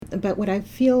But what I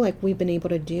feel like we've been able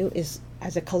to do is,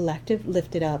 as a collective,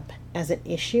 lift it up as an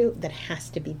issue that has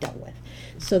to be dealt with.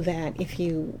 So that if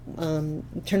you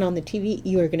turn on the TV,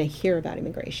 you are going to hear about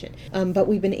immigration. But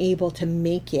we've been able to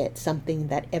make it something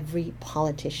that every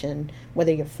politician,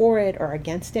 whether you're for it or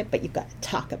against it, but you've got to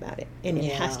talk about it, and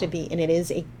it has to be, and it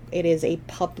is a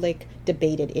public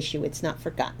debated issue. It's not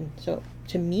forgotten. So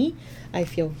to me, I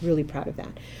feel really proud of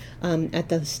that. At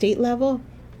the state level,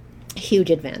 huge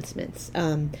advancements.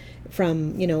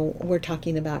 From, we're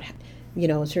talking about,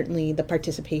 certainly the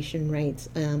participation rates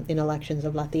in elections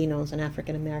of Latinos and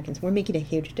African Americans. We're making a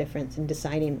huge difference in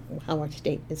deciding how our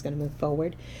state is going to move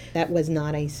forward. That was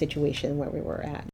not a situation where we were at.